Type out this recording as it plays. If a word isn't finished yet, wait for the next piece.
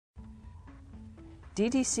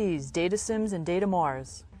DDC's dataSIMS and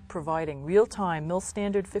dataMARS, providing real-time MIL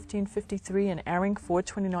Standard 1553 and ARINC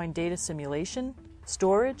 429 data simulation,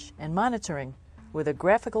 storage, and monitoring with a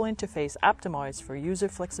graphical interface optimized for user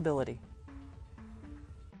flexibility.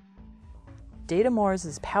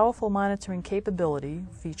 dataMARS's powerful monitoring capability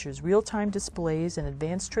features real-time displays and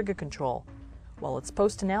advanced trigger control, while its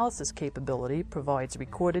post-analysis capability provides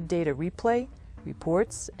recorded data replay,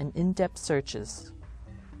 reports, and in-depth searches.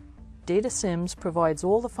 dataSIMS provides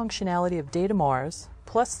all the functionality of dataMARS,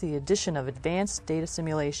 plus the addition of advanced data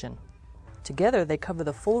simulation. Together, they cover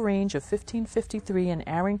the full range of 1553 and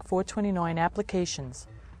ARINC 429 applications,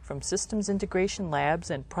 from systems integration labs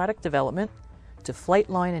and product development to flight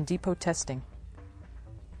line and depot testing.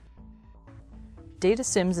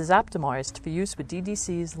 dataSIMS is optimized for use with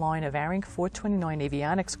DDC's line of ARINC 429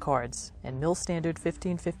 avionics cards and MIL Standard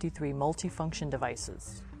 1553 multifunction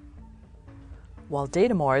devices, while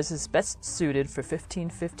dataMARS is best suited for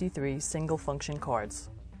 1553 single-function cards.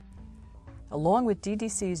 Along with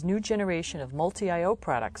DDC's new generation of multi-I/O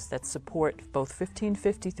products that support both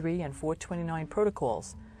 1553 and 429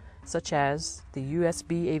 protocols, such as the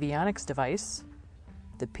USB avionics device,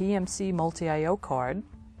 the PMC multi-I/O card,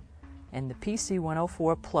 and the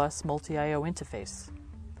PC104 Plus multi-I/O interface.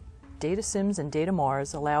 dataSIMS and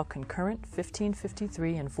dataMARS allow concurrent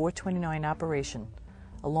 1553 and 429 operation,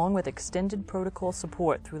 along with extended protocol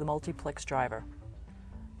support through the multiplex driver.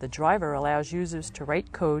 The driver allows users to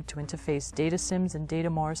write code to interface dataSIMS and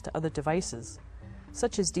dataMARS to other devices,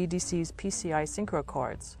 such as DDC's PCI Synchro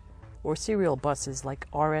cards, or serial buses like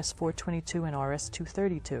RS422 and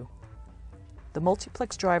RS232. The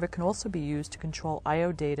multiplex driver can also be used to control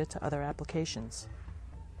I/O data to other applications.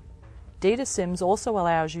 dataSIMS also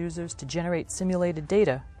allows users to generate simulated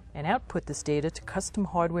data and output this data to custom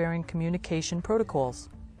hardware and communication protocols.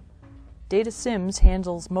 dataSIMS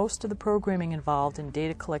handles most of the programming involved in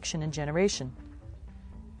data collection and generation.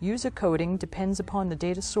 User coding depends upon the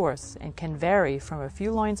data source and can vary from a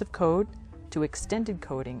few lines of code to extended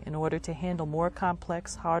coding in order to handle more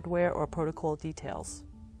complex hardware or protocol details.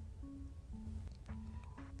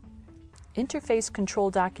 Interface control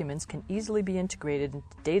documents can easily be integrated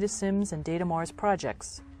into dataSIMS and dataMARS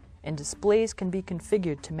projects, and displays can be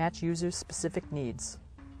configured to match users' specific needs.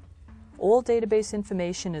 All database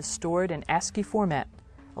information is stored in ASCII format,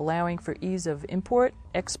 allowing for ease of import,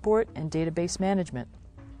 export, and database management.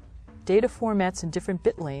 Data formats in different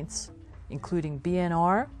bit lengths, including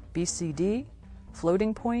BNR, BCD,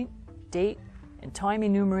 floating point, date, and time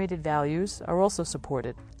enumerated values, are also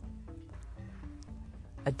supported.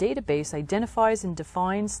 A database identifies and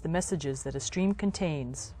defines the messages that a stream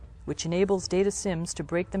contains, which enables dataSIMS to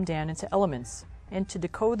break them down into elements and to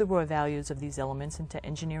decode the raw values of these elements into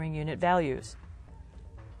engineering unit values.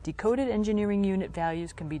 Decoded engineering unit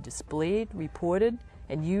values can be displayed, reported,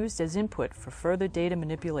 and used as input for further data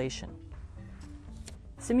manipulation.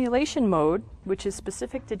 Simulation mode, which is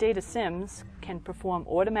specific to dataSIMS, can perform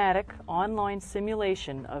automatic online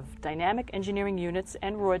simulation of dynamic engineering units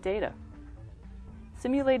and raw data.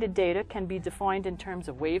 Simulated data can be defined in terms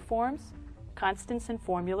of waveforms, constants and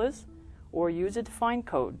formulas, or user-defined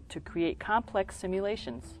code to create complex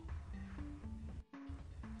simulations.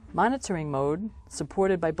 Monitoring mode,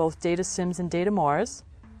 supported by both dataSIMS and dataMARS,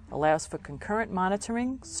 allows for concurrent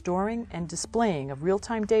monitoring, storing, and displaying of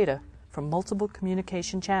real-time data from multiple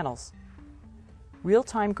communication channels.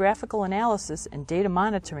 Real-time graphical analysis and data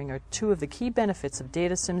monitoring are two of the key benefits of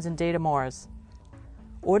dataSIMS and dataMARS.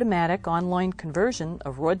 Automatic online conversion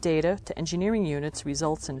of raw data to engineering units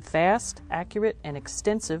results in fast, accurate, and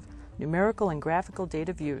extensive numerical and graphical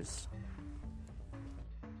data views.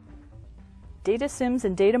 dataSIMS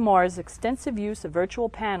and dataMARS' extensive use of virtual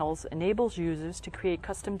panels enables users to create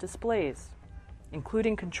custom displays,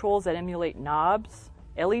 including controls that emulate knobs,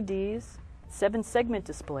 LEDs, 7-segment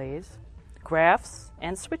displays, graphs,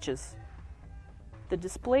 and switches. The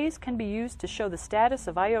displays can be used to show the status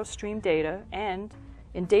of I/O stream data, and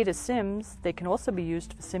in dataSIMS, they can also be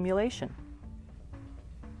used for simulation.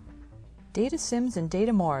 dataSIMS and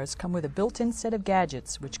dataMARS come with a built-in set of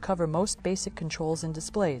gadgets which cover most basic controls and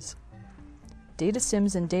displays.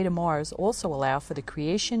 dataSIMS and dataMARS also allow for the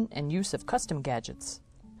creation and use of custom gadgets.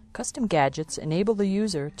 Custom gadgets enable the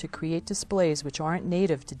user to create displays which aren't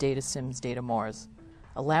native to dataSIMS dataMARS,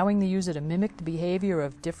 allowing the user to mimic the behavior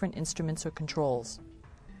of different instruments or controls.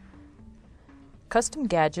 Custom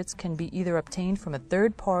gadgets can be either obtained from a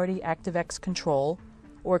third-party ActiveX control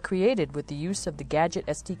or created with the use of the Gadget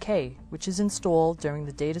SDK, which is installed during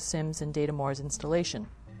the dataSIMS and dataMARS installation.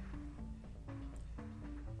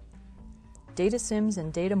 dataSIMS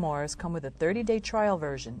and dataMARS come with a 30-day trial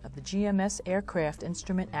version of the GMS Aircraft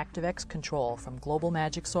Instrument ActiveX control from Global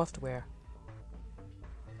Magic Software.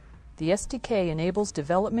 The SDK enables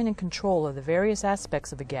development and control of the various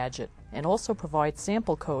aspects of a gadget and also provides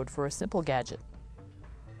sample code for a simple gadget.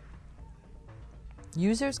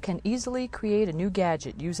 Users can easily create a new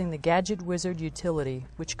gadget using the Gadget Wizard utility,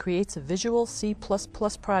 which creates a visual C++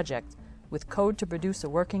 project with code to produce a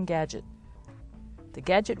working gadget. The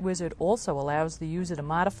Gadget Wizard also allows the user to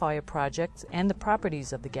modify a project and the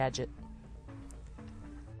properties of the gadget.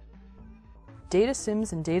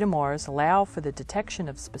 dataSIMS and dataMARS allow for the detection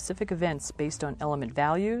of specific events based on element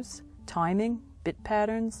values, timing, bit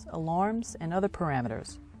patterns, alarms, and other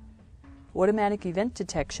parameters. Automatic event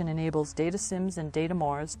detection enables dataSIMS and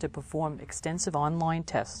dataMARS to perform extensive online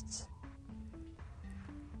tests.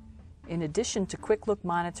 In addition to quick look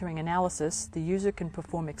monitoring analysis, the user can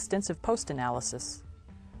perform extensive post-analysis.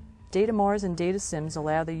 dataMARS and dataSIMS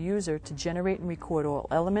allow the user to generate and record all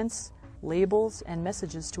elements, labels, and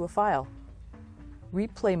messages to a file.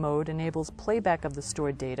 Replay mode enables playback of the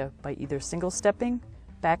stored data by either single-stepping,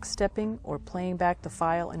 backstepping, or playing back the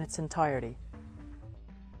file in its entirety.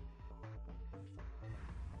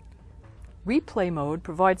 Replay mode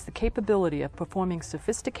provides the capability of performing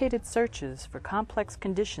sophisticated searches for complex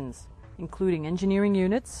conditions, including engineering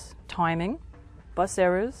units, timing, bus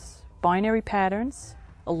errors, binary patterns,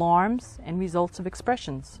 alarms, and results of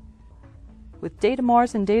expressions. With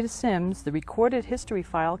dataMARS and dataSIMS, the recorded history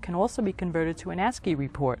file can also be converted to an ASCII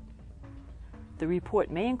report. The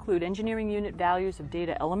report may include engineering unit values of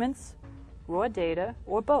data elements, raw data,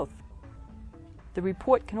 or both. The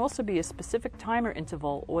report can also be a specific timer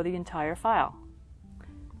interval or the entire file.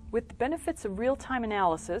 With the benefits of real-time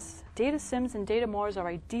analysis, dataSIMS and dataMARS are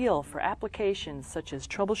ideal for applications such as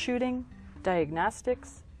troubleshooting,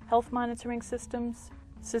 diagnostics, health monitoring systems,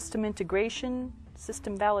 system integration,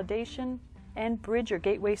 system validation, and bridge or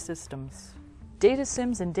gateway systems.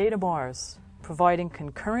 dataSIMS and dataMARS, providing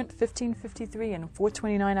concurrent 1553 and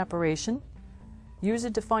 429 operation,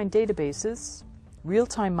 user-defined databases,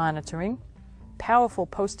 real-time monitoring, powerful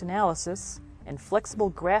post-analysis, and flexible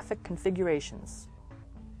graphic configurations.